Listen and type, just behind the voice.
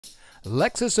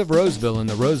Lexus of Roseville in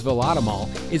the Roseville Automall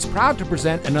is proud to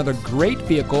present another great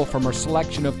vehicle from our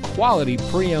selection of quality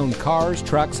pre-owned cars,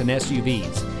 trucks, and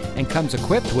SUVs, and comes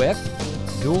equipped with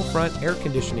dual front air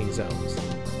conditioning zones,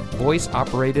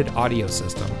 voice-operated audio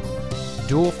system,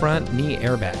 dual front knee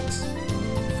airbags,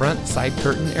 front side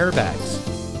curtain airbags,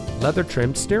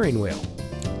 leather-trimmed steering wheel,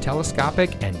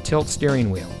 telescopic and tilt steering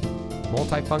wheel,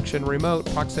 multifunction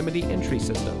remote proximity entry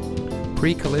system,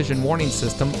 pre-collision warning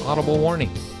system audible warning,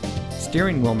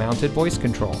 steering wheel mounted voice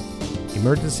control,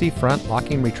 emergency front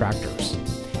locking retractors,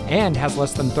 and has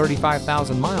less than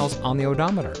 35,000 miles on the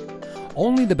odometer.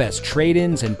 Only the best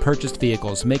trade-ins and purchased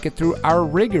vehicles make it through our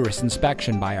rigorous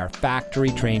inspection by our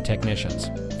factory-trained technicians.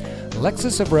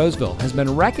 Lexus of Roseville has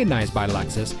been recognized by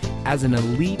Lexus as an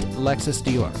elite Lexus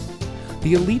dealer.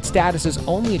 The elite status is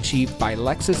only achieved by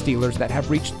Lexus dealers that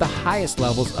have reached the highest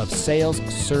levels of sales,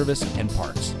 service, and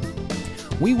parts.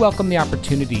 We welcome the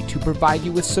opportunity to provide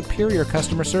you with superior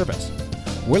customer service.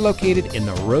 We're located in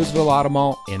the Roseville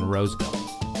Automall in Roseville.